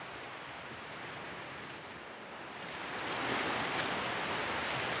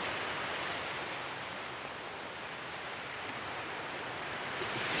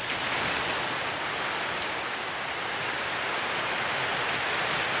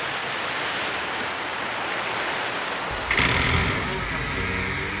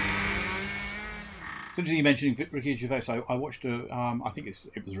interesting you mentioning Ricky Gervais. I watched I think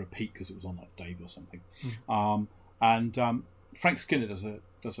it was a repeat because it was on like Dave or something. And Frank Skinner does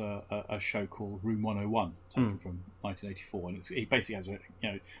a show called Room 101, taken from 1984, and he basically has a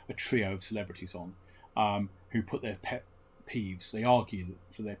trio of celebrities on who put their pet peeves. They argue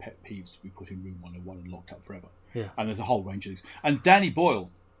for their pet peeves to be put in Room 101 and locked up forever. Yeah. And there's a whole range of these. And Danny Boyle,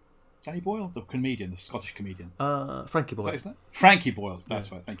 the comedian, the Scottish comedian. Frankie Boyle. Is that his name? Frankie Boyle.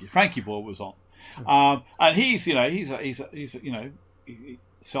 That's right. Thank you. Frankie Boyle was on, and he's a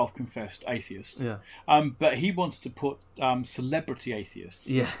self-confessed atheist. Yeah. But he wanted to put celebrity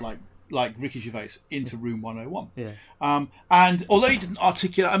atheists, like Ricky Gervais, into Room 101. Yeah. And although he didn't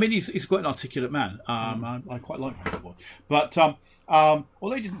articulate, I mean, he's quite an articulate man. I quite like Frankie Boyle, but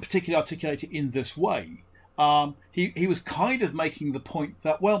although he didn't particularly articulate it in this way, he was kind of making the point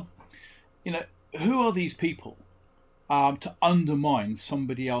that, well, who are these people to undermine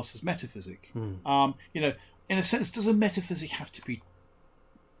somebody else's metaphysic? In a sense, does a metaphysic have to be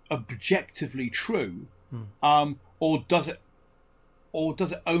objectively true, or does it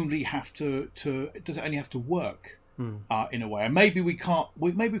only have to work in a way? And maybe we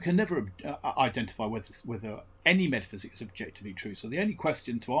can never identify whether any metaphysic is objectively true. So the only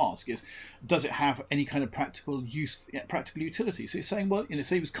question to ask is, does it have any kind of practical utility? So he's saying, well,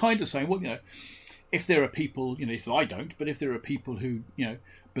 so he was kind of saying, well, if there are people, he said, I don't, but if there are people who,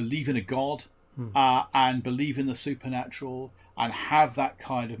 believe in a God and believe in the supernatural and have that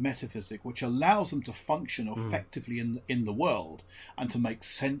kind of metaphysic which allows them to function effectively in the world and to make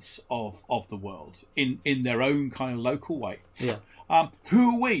sense of the world in their own kind of local way. Yeah.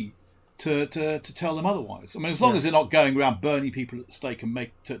 Who are we to tell them otherwise? I mean, as long as they're not going around burning people at the stake and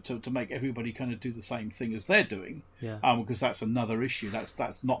make everybody kind of do the same thing as they're doing, because that's another issue. That's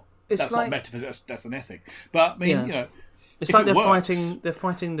not metaphysics. That's an ethic. But I mean, it's like they're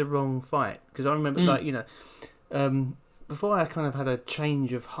fighting the wrong fight. Because I remember, before I kind of had a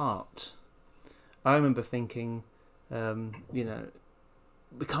change of heart, I remember thinking, we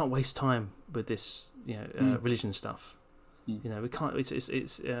can't waste time with this, religion stuff. We can't.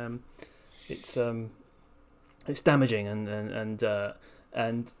 It's damaging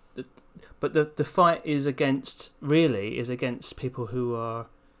but the fight is against people who are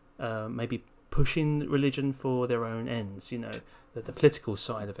maybe pushing religion for their own ends. The political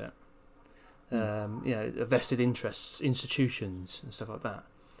side of it. Vested interests, institutions, and stuff like that.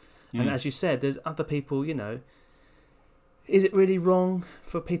 And as you said, there's other people. Is it really wrong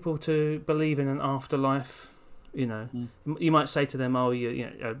for people to believe in an afterlife? You might say to them, "Oh, do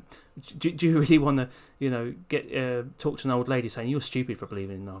you really want to, talk to an old lady saying you're stupid for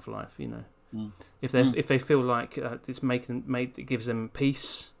believing in an afterlife?" If they feel like it gives them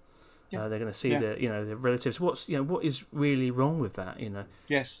peace, they're going to see their relatives. What is really wrong with that?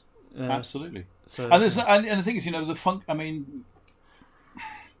 Yes. Absolutely. So, and the thing is,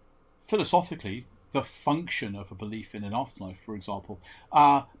 philosophically, the function of a belief in an afterlife, for example,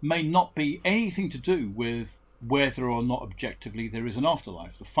 may not be anything to do with whether or not objectively there is an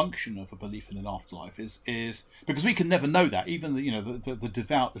afterlife. The function of a belief in an afterlife is because we can never know that. Even the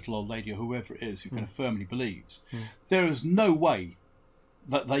devout little old lady or whoever it is who kind of firmly believes, there is no way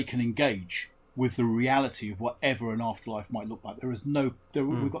that they can engage with the reality of whatever an afterlife might look like.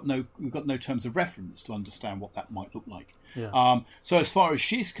 We've got no terms of reference to understand what that might look like. So as far as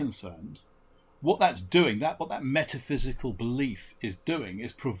she's concerned, what that's doing, what that metaphysical belief is doing,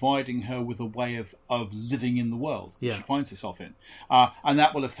 is providing her with a way of living in the world that she finds herself in, and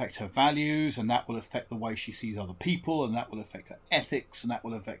that will affect her values, and that will affect the way she sees other people, and that will affect her ethics, and that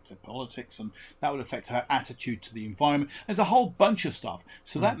will affect her politics, and that will affect her attitude to the environment. There's a whole bunch of stuff.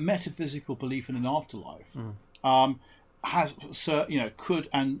 So that metaphysical belief in an afterlife could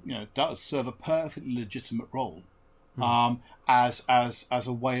and does serve a perfectly legitimate role. As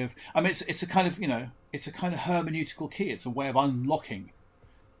a way of, it's a kind of hermeneutical key. It's a way of unlocking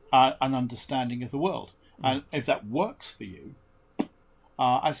an understanding of the world, and if that works for you,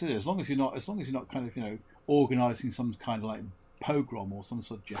 as long as you're not kind of organising some kind of like pogrom or some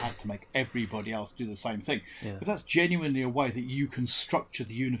sort of jihad to make everybody else do the same thing. If that's genuinely a way that you can structure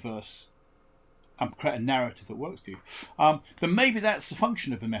the universe and create a narrative that works for you, then maybe that's the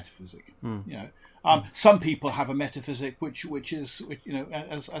function of a metaphysic. Some people have a metaphysic which is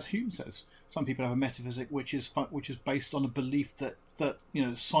as Hume says, some people have a metaphysic which is based on a belief that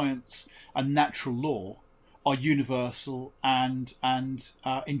science and natural law are universal and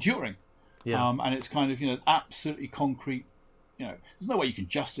enduring. And it's kind of absolutely concrete. There's no way you can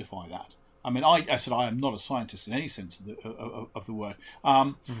justify that. I said I am not a scientist in any sense of the word,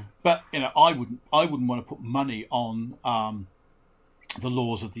 but I wouldn't want to put money on the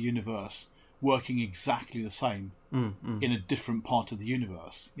laws of the universe working exactly the same in a different part of the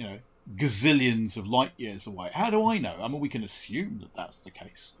universe, gazillions of light years away. How do I know? I mean, we can assume that that's the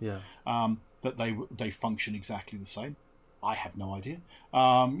case. Yeah. That they function exactly the same. I have no idea.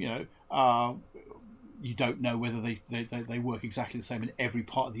 You don't know whether they work exactly the same in every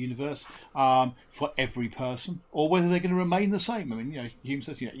part of the universe for every person, or whether they're going to remain the same. I mean, Hume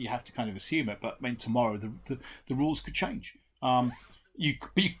says you have to kind of assume it, but I mean, tomorrow the rules could change. You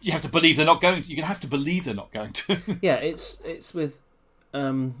have to believe they're not going to. You're going to have to believe they're not going to. Yeah, it's with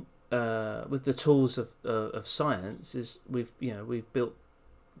the tools of science. Is we've built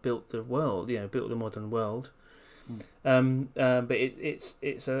the world, built the modern world. But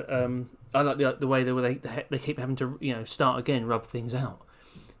it's a I like the way they keep having to start again, rub things out.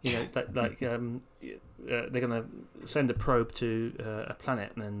 They're going to send a probe to a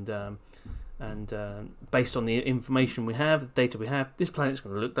planet, and based on the information we have, the data we have, this planet's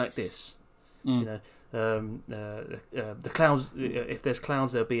going to look like this. The clouds, if there's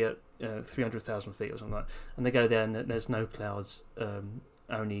clouds, they'll be at 300,000 feet or something like that. And they go there and there's no clouds,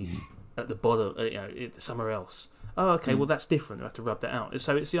 only at the bottom, somewhere else. Oh, okay, well that's different. We have to rub that out.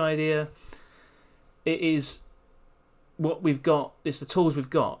 So it's the idea. It is what we've got. It's the tools we've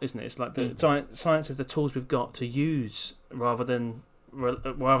got, isn't it? It's like the science is the tools we've got to use, rather than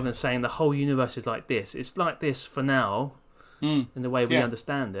saying the whole universe is like this. It's like this for now, in the way we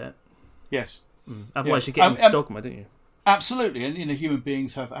understand it. Yes. Otherwise, you get into dogma, don't you? Absolutely, and human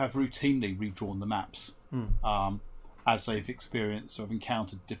beings have routinely redrawn the maps. As they've experienced or have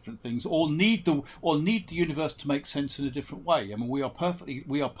encountered different things, or need the universe to make sense in a different way. I mean, we are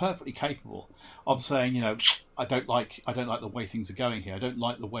perfectly capable of saying, I don't like the way things are going here. I don't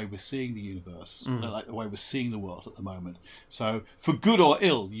like the way we're seeing the universe. I don't like the way we're seeing the world at the moment. So, for good or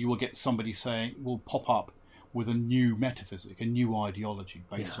ill, you will get somebody will pop up with a new metaphysic, a new ideology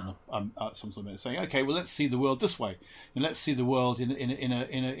based on some sort of saying, okay, well, let's see the world this way, and let's see the world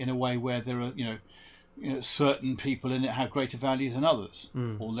in a way where there are certain people in it have greater value than others,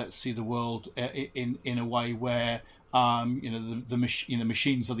 or let's see the world in a way where the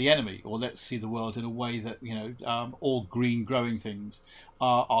machines are the enemy, or let's see the world in a way that all green growing things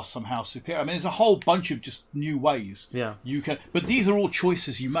are somehow superior. I mean, there's a whole bunch of just new ways you can, but these are all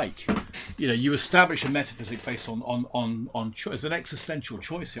choices you make. You establish a metaphysic based on choice, an existential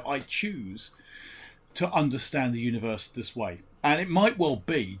choice. I choose to understand the universe this way, and it might well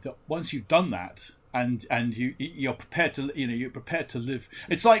be that once you've done that, and you're prepared to live.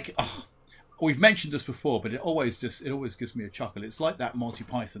 It's like we've mentioned this before, but it always gives me a chuckle. It's like that Monty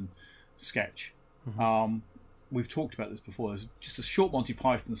Python sketch. We've talked about this before. There's just a short Monty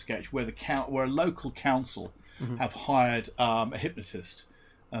Python sketch where a local council have hired a hypnotist,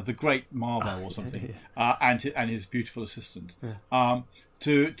 the Great Marvo or something, and his beautiful assistant,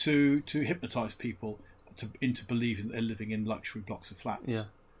 to hypnotise people into believing that they're living in luxury blocks of flats.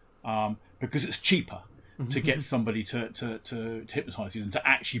 Because it's cheaper to get somebody to hypnotise you than to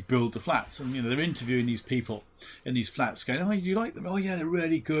actually build the flats. And they're interviewing these people in these flats, going, "Oh, do you like them? Oh, yeah, they're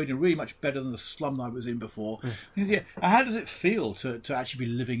really good and really much better than the slum I was in before." Yeah. How does it feel to actually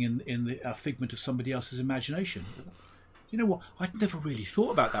be living in the figment of somebody else's imagination? You know what? I'd never really thought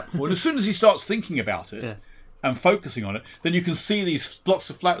about that before. And as soon as he starts thinking about it and focusing on it, then you can see these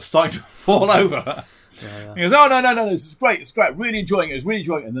blocks of flats starting to fall over. He goes, "Oh no! This is great. It's great. Really enjoying it.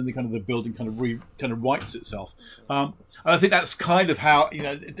 And then the building kind of rights itself. And I think that's kind of how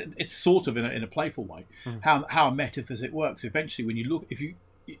it's sort of in a playful way how a metaphysic works. Eventually, when you look, if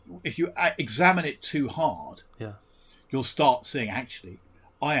you examine it too hard, you'll start seeing actually,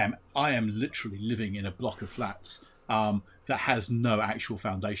 I am literally living in a block of flats that has no actual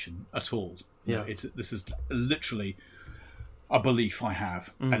foundation at all. This is literally a belief I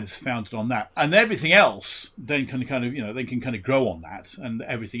have, and it's founded on that, and everything else then can kind of grow on that, and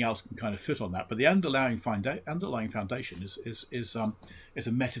everything else can kind of fit on that. But the underlying foundation is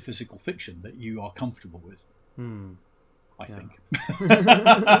a metaphysical fiction that you are comfortable with. I think,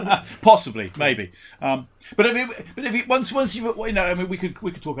 possibly, maybe. But if you, once you've, I mean, we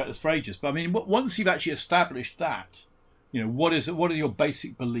could talk about this for ages. But I mean, once you've actually established that. What are your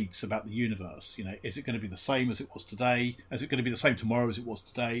basic beliefs about the universe? Is it going to be the same as it was today? Is it going to be the same tomorrow as it was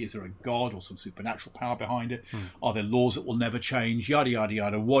today? Is there a God or some supernatural power behind it? Are there laws that will never change? Yada yada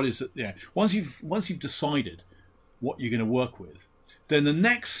yada. What is it? Once you've decided what you're going to work with, then the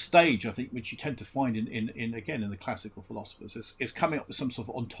next stage, I think, which you tend to find in the classical philosophers, is coming up with some sort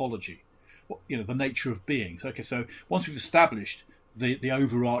of ontology. The nature of being. So once we've established the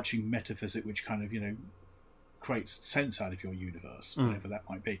overarching metaphysic, which kind of creates sense out of your universe, whatever that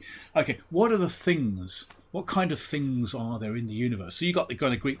might be. Okay, what are the things? What kind of things are there in the universe? So you got the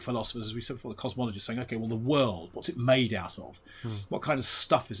kind of Greek philosophers, as we said before, the cosmologists saying, okay, well, the world, what's it made out of? What kind of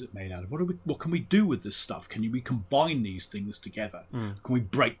stuff is it made out of? What can we do with this stuff? Can we combine these things together? Can we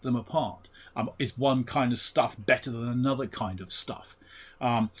break them apart? Is one kind of stuff better than another kind of stuff?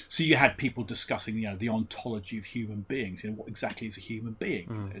 So you had people discussing, the ontology of human beings. What exactly is a human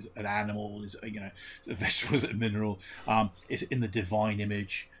being? Is it an animal? Is it, a vegetable? Is it a mineral? Is it in the divine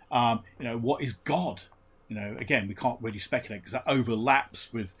image? What is God? Again, we can't really speculate because that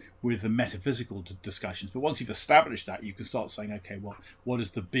overlaps with the metaphysical discussions. But once you've established that, you can start saying, okay, well, what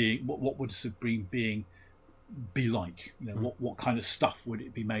is the being? What would a supreme being be like? What kind of stuff would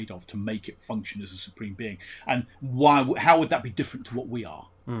it be made of to make it function as a supreme being? And why? How would that be different to what we are?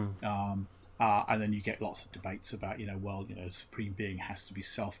 And then you get lots of debates about, a supreme being has to be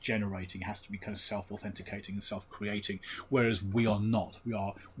self-generating, has to be kind of self-authenticating and self-creating, whereas we are not.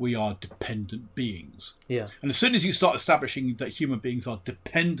 We are dependent beings. Yeah. And as soon as you start establishing that human beings are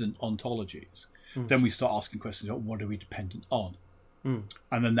dependent ontologies, then we start asking questions about what are we dependent on? And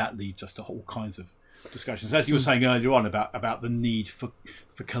then that leads us to all kinds of discussions, as you were saying earlier on about the need for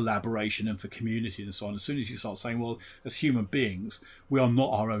collaboration and for community and so on. As soon as you start saying, well, as human beings, we are not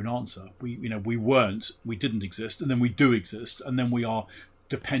our own answer. We didn't exist, and then we do exist, and then we are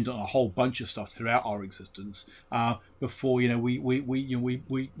dependent on a whole bunch of stuff throughout our existence before we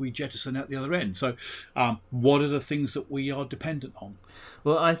jettison out the other end. So, what are the things that we are dependent on?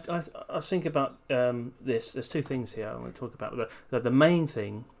 Well, I think about this. There's two things here I want to talk about. The main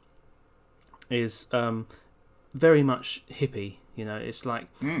thing is very much hippie. It's like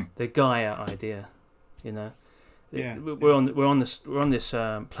the Gaia idea. We're on this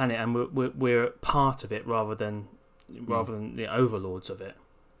planet, and we're part of it rather than the overlords of it.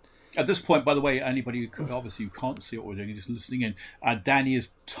 At this point, by the way, anybody who can't see what we're doing, you're just listening in. Danny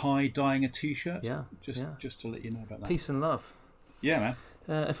is tie-dyeing a T-shirt. Just to let you know about that. Peace and love. Yeah, man.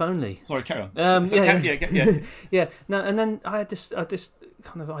 If only. Sorry, carry on. Yeah. No, and then I had this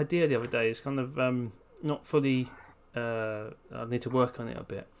kind of idea the other day. It's kind of not fully. I need to work on it a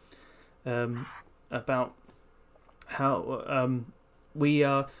bit. About how we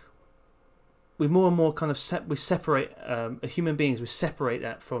more and more kind of we separate human beings. We separate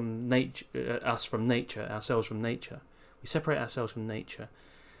that from nature, ourselves from nature. We separate ourselves from nature,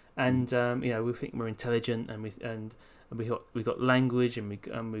 and we think we're intelligent, and we got language, and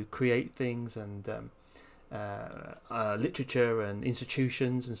we create things, and literature and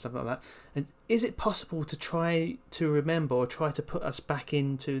institutions and stuff like that. And is it possible to try to remember or try to put us back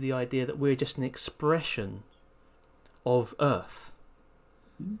into the idea that we're just an expression of Earth?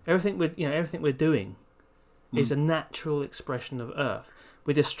 Everything we're doing is a natural expression of Earth.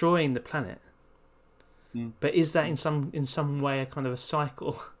 We're destroying the planet, but is that in some way a kind of a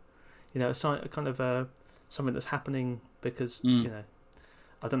cycle? A kind of something that's happening because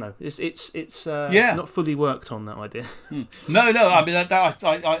I don't know. It's not fully worked on, that idea. No. I mean,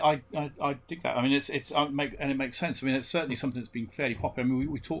 I dig that. I mean, it makes sense. I mean, it's certainly something that's been fairly popular. I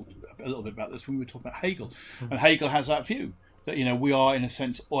mean, we talked a little bit about this when we were talking about Hegel, and Hegel has that view that we are, in a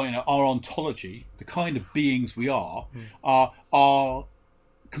sense, or our ontology, the kind of beings we are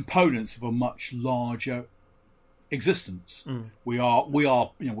components of a much larger existence.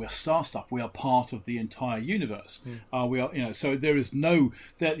 We're star stuff. We are part of the entire universe. We are, so there is no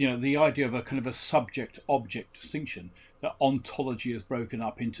the idea of a kind of a subject-object distinction, that ontology is broken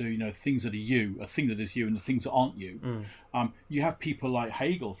up into things that are you, a thing that is you, and the things that aren't you. You have people like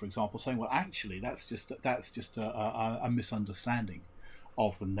Hegel, for example, saying, well, actually, that's just a misunderstanding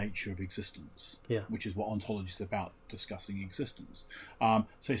of the nature of existence, which is what ontology is about, discussing existence. So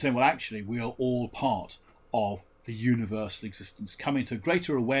he's saying, well, actually, we are all part of the universal existence, coming to a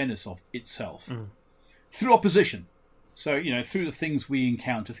greater awareness of itself through opposition. So, through the things we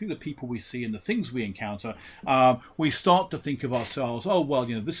encounter, through the people we see and the things we encounter, we start to think of ourselves, oh, well,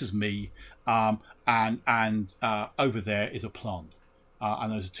 this is me, and over there is a plant.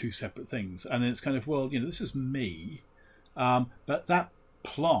 And those are two separate things. And then it's kind of, well, this is me, but that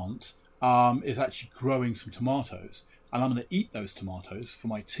plant is actually growing some tomatoes, and I'm going to eat those tomatoes for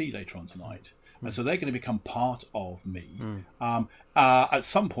my tea later on tonight. And so they're going to become part of me. At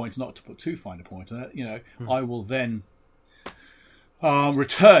some point, not to put too fine a point on it, I will then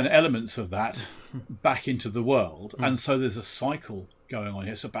return elements of that back into the world. And so there's a cycle going on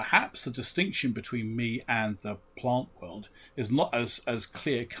here. So perhaps the distinction between me and the plant world is not as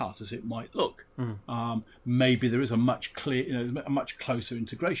clear cut as it might look. Maybe there is a much closer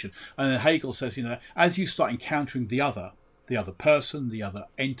integration. And then Hegel says, as you start encountering the other, the other person, the other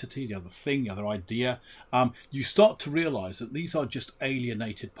entity, the other thing, the other idea, you start to realise that these are just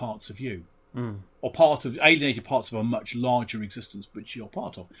alienated parts of you. Or alienated parts of a much larger existence which you're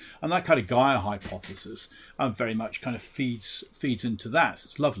part of. And that kind of Gaia hypothesis very much kind of feeds into that.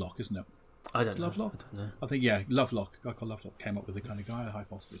 It's Lovelock, isn't it? I don't know. Lovelock? I don't know. I think, yeah, Lovelock. A guy called Lovelock came up with the kind of Gaia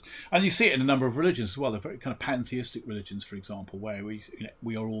hypothesis. And you see it in a number of religions as well. They're very kind of pantheistic religions, for example, where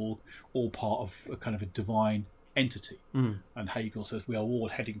we are all part of a kind of a divine entity. And Hegel says we are all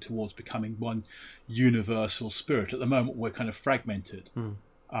heading towards becoming one universal spirit. At the moment, we're kind of fragmented.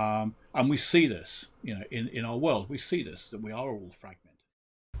 And we see this, in our world. We see this, that we are all fragmented.